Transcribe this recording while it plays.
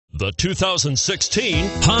The 2016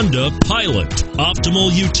 Honda Pilot.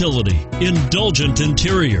 Optimal utility, indulgent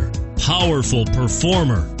interior, powerful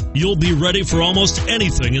performer. You'll be ready for almost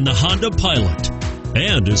anything in the Honda Pilot,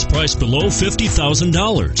 and is priced below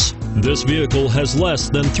 $50,000. This vehicle has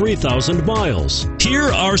less than 3,000 miles.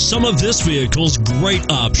 Here are some of this vehicle's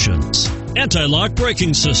great options: anti-lock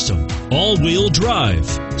braking system, all-wheel drive,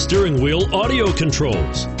 steering wheel audio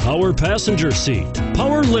controls, power passenger seat,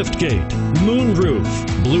 power liftgate, moonroof,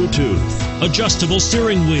 Bluetooth, adjustable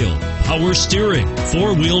steering wheel, power steering,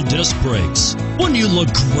 four-wheel disc brakes. Wouldn't you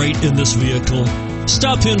look great in this vehicle?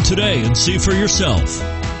 Stop in today and see for yourself.